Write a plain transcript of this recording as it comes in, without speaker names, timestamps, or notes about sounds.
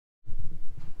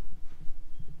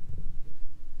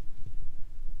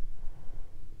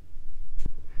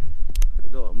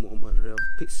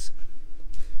piss.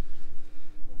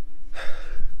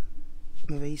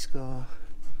 Men vi ska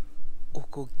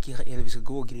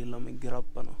gå och grilla med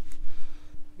grabbarna.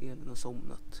 Elin har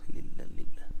somnat,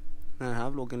 lille. När den här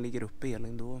vloggen ligger uppe,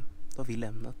 Elin, då har vi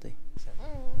lämnat dig.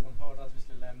 Hon hörde att vi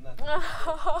skulle lämna den.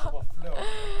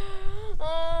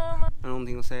 Är det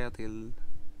någonting att säga till?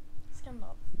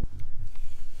 Skandal.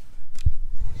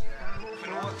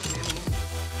 Förlåt till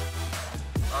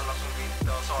alla som vi inte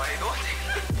sa hej då till.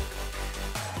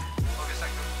 Har vi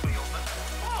sagt upp från jobbet?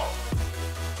 Ja.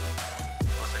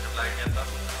 Har vi sagt upp lägenheten?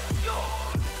 Ja.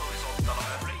 Har vi sålt alla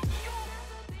möbler? Ja.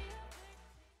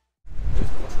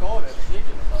 Vad ska vi? Det gick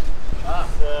inte fan.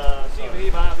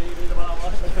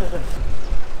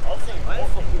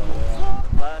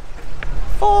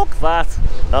 Fuck that!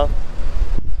 Ja.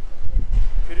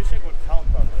 Could you check what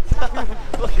countdown is?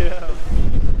 Look at that.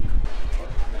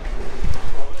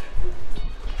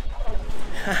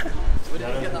 Where did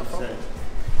you get that from?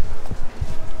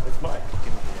 It's mine.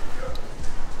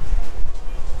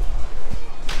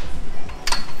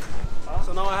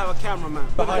 So now I have a cameraman.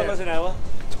 $20 an hour.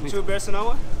 2 beers an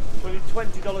hour?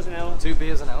 $20 an hour. 2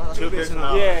 beers an hour? That's 2 beers an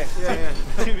hour. Yeah.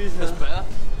 2 beers an hour. That's better.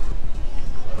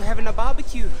 We're having a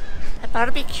barbecue. A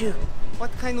barbecue.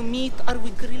 What kind of meat are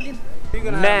we grilling?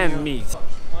 Man meat.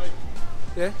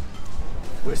 Yeah?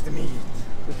 Where's the meat?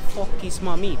 The fuck is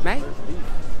my meat, mate?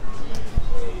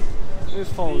 Who's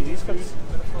following these guys?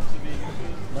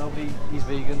 Mabye, he's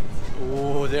vegan.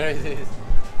 Oh, there it is.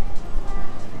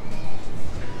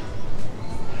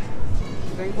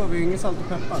 Tänk på, vi har ingen salt och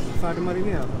peppar.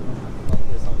 Färdigmarinerad.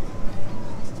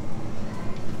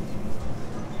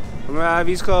 Men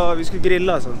vi ska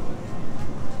grilla alltså.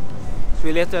 Så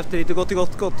vi letar efter lite gott.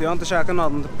 Jag har inte käkat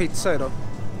någon pizza idag.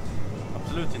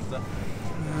 Absolut inte.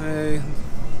 Nej.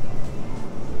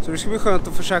 Så det ska bli skönt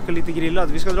att få käka lite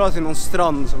grillad. Vi ska dra till någon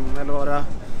strand eller vad det är.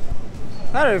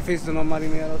 Här finns det någon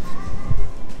marinerat.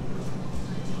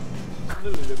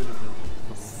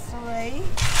 Sorry.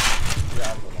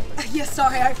 Yeah,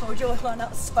 sorry, I thought you were one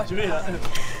outside. Do you mean that?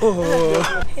 Oh.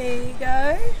 Here you go.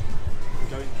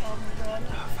 Oh my god.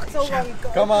 It's all wrong. You've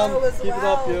got Come on, to go as keep it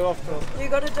well. up, you're off to. You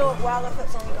got to do it well if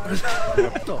it's on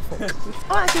go.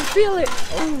 Oh, I can feel it.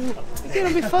 Oh, it's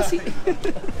gonna be fuzzy.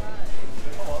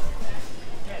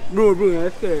 Bro, jag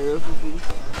älskar det.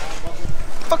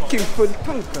 Fucking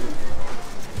fulltankad.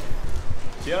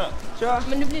 Tja.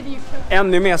 Men nu blir det ju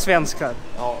Ännu mer svenskar.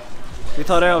 Ja. Vi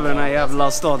tar över den här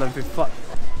jävla staden, för fan.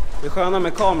 Det sköna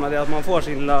med kameran är att man får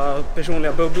sin lilla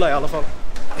personliga bubbla i alla fall.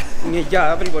 Ingen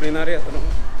jävel går i närheten.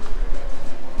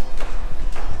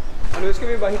 Ja, nu ska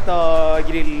vi bara hitta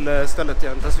grillstället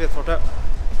igen, så vi vet vart det är.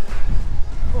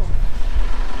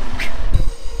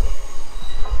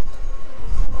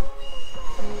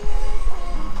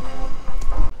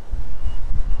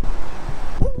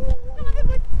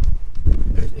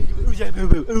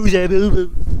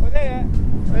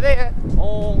 Vad är det?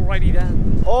 Alrighty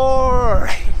then.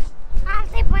 Alright.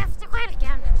 alltid på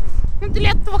efterskälken. Det är inte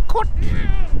lätt att vara kort.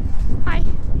 Nej.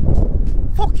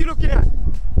 Fuck you, look at that.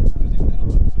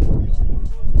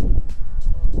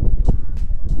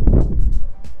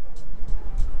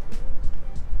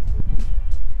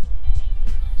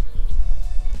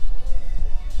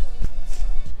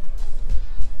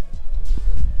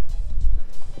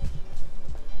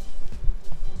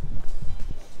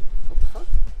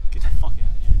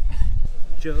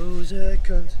 Joe's a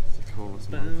cunt.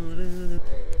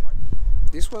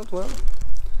 This went well.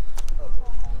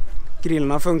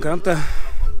 Grillarna funkar inte.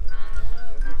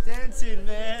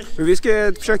 Men vi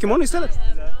ska försöka imorgon istället.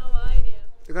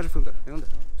 Det kanske funkar, jag vet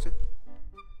inte. Se.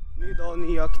 Ny dag,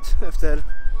 ny jakt efter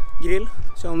grill.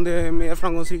 Se om det är mer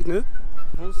framgångsrikt nu.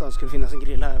 Någonstans ska det finnas en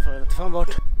grill här, för jag vet fan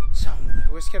vart. Somewhere.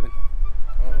 Where's Kevin?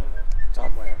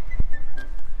 Somewhere.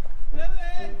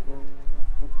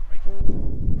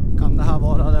 Kan det här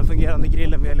vara den fungerande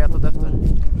grillen vi har letat efter?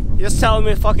 Just tell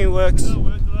me it fucking works.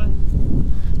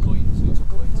 Coins, it's a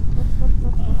coins.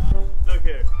 Look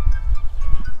here.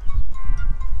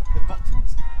 The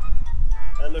buttons.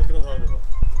 And look on how they go.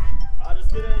 Just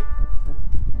kidding.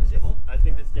 I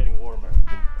think it's getting warmer.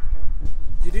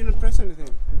 You didn't press anything.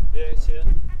 Yeah, it's here.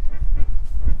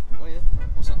 Oh yeah,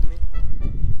 what's that to me?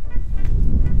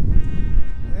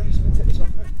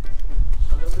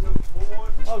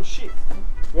 Oh shit.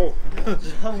 Whoa.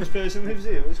 How much space in the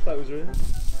here? This clothes are in.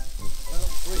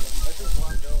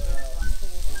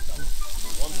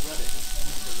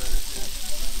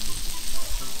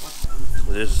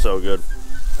 This is so good.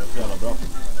 That's jävla bra.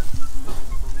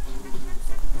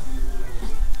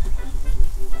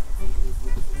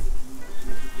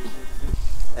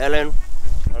 Ellen,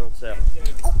 jag har något att säga.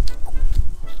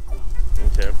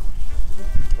 Okej.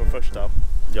 För första.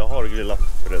 Jag har grillat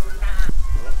förut.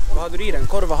 Vad hade du i den?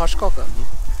 Korv och haschkaka?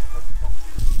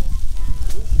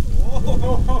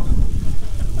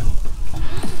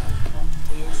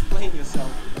 Explain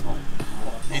yourself.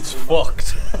 It's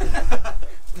fucked.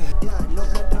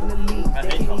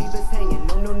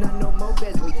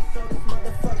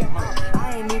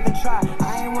 I ain't even try.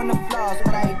 I ain't wanna flaws,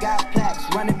 but I ain't got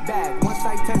plaques. Running back. Once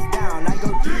I touch down, I go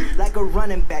deep like a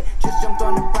running back. Just jumped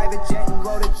on a private jet and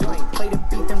rolled a joint. Played a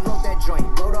beat and wrote that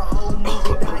joint. Wrote a whole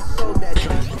movie, then I sold that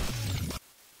joint.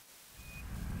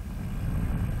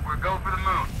 We're going for the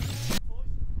moon.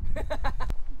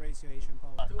 Embrace your Asian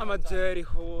power. I'm a dirty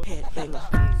whore.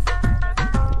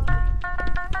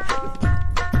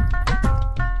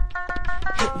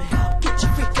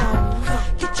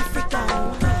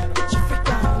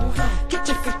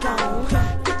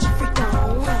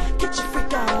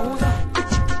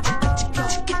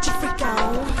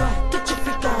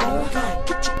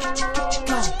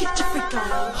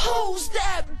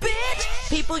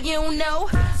 People you don't know,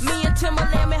 me and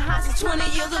Timberland been high since 20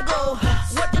 years ago.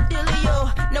 What the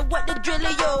dealio? Now what the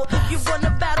drillio? If you wanna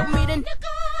battle me, then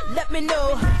let me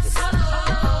know.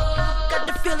 Got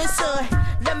the feeling, son.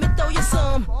 Let me throw you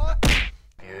some.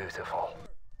 Beautiful.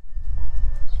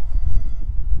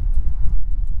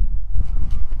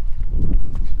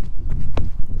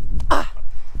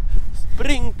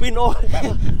 Spring Pinoy!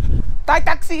 Thai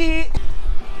taxi!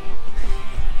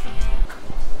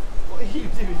 What are you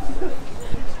doing?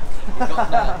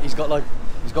 He's got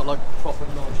like proper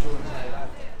non-shorts.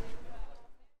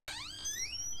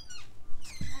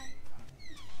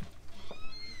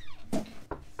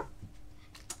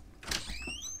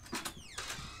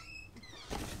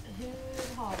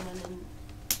 Hur har man en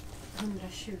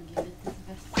 120 liters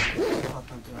väska?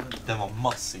 Den var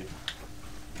massiv.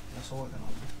 Jag såg den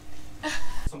aldrig.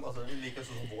 Som, alltså, lika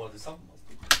så som båda tillsammans.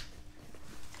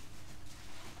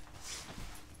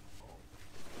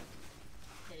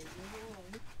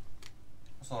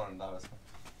 Och så har den där väskan.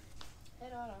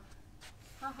 Hejdå då.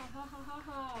 Ha ha ha ha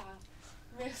ha.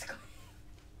 Men jag skojar.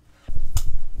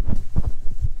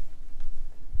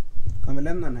 Kan vi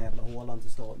lämna den här jävla hålan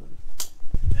till staden?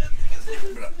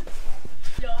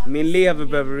 Min lever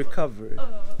behöver recovery.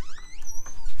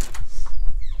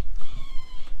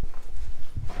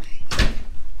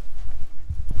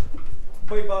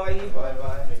 Bye bye. Bye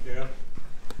bye. Thank you.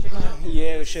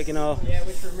 Yeah, we're checking out. Yeah,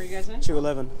 which room were you guys in?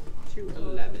 211.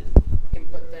 211. You can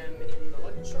put them in the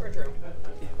luggage storage room.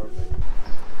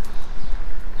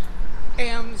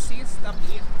 En sista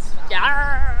pizza.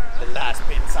 Ja! The last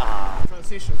pizza.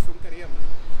 Transition funkar igen.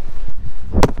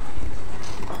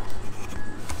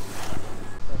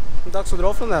 Dags att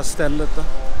dra från det här stället då.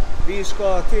 Vi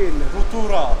ska till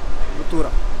Rotura. Rotura.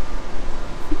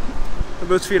 Det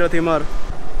buss 4 timmar.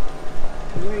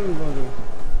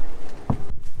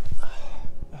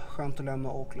 Skönt att lämna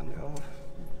Auckland.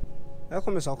 Jag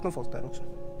kommer sakna folk där också.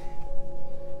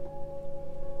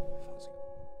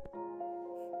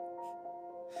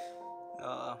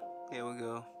 Here we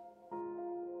go.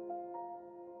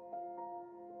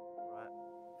 Right.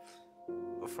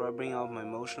 Before I bring out my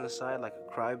emotional side like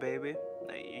a crybaby,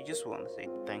 I just want to say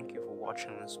thank you for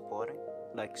watching and supporting.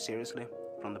 Like seriously,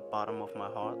 from the bottom of my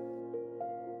heart.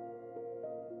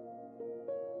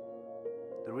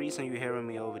 The reason you're hearing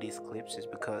me over these clips is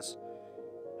because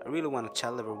I really want to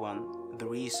tell everyone the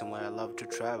reason why I love to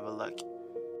travel. Like,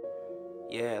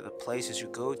 yeah, the places you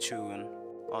go to and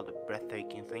all the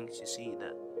breathtaking things you see,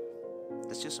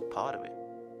 that's just a part of it.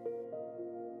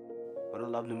 What I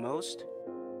love the most?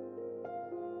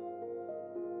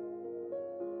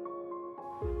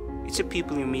 It's the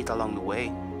people you meet along the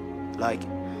way. Like,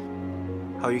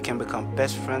 how you can become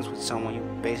best friends with someone you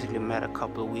basically met a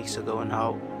couple of weeks ago, and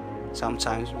how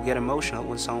sometimes we get emotional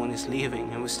when someone is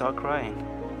leaving and we start crying.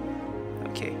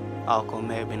 Okay, alcohol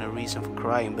may have been a reason for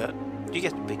crying, but you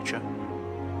get the picture.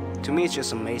 To me, it's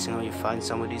just amazing how you find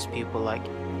some of these people. Like,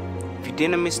 if you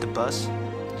didn't miss the bus,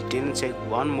 you didn't take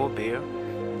one more beer,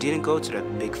 you didn't go to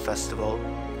that big festival,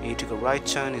 and you took a right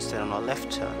turn instead of a left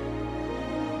turn,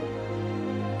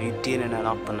 and you didn't end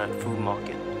up on that food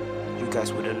market, you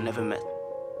guys would have never met.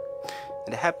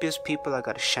 And the happiest people I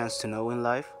got a chance to know in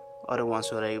life are the ones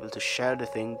who are able to share the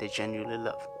thing they genuinely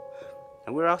love.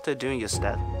 And we're out there doing just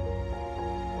that.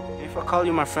 And if I call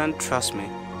you my friend, trust me,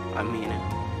 I mean it.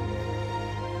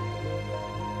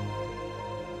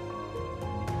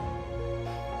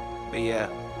 But yeah,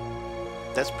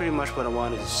 that's pretty much what I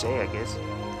wanted to say, I guess.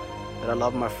 That I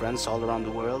love my friends all around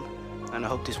the world, and I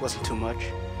hope this wasn't too much.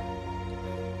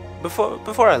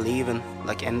 Before I leave and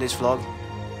like end this vlog,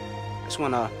 I just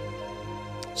wanna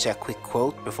say a quick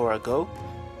quote before I go.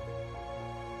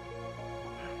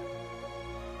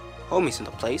 Home isn't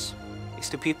a place, it's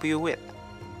the people you're with.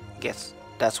 Guess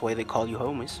that's why they call you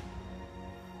homies.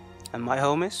 And my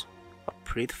homies are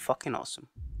pretty fucking awesome.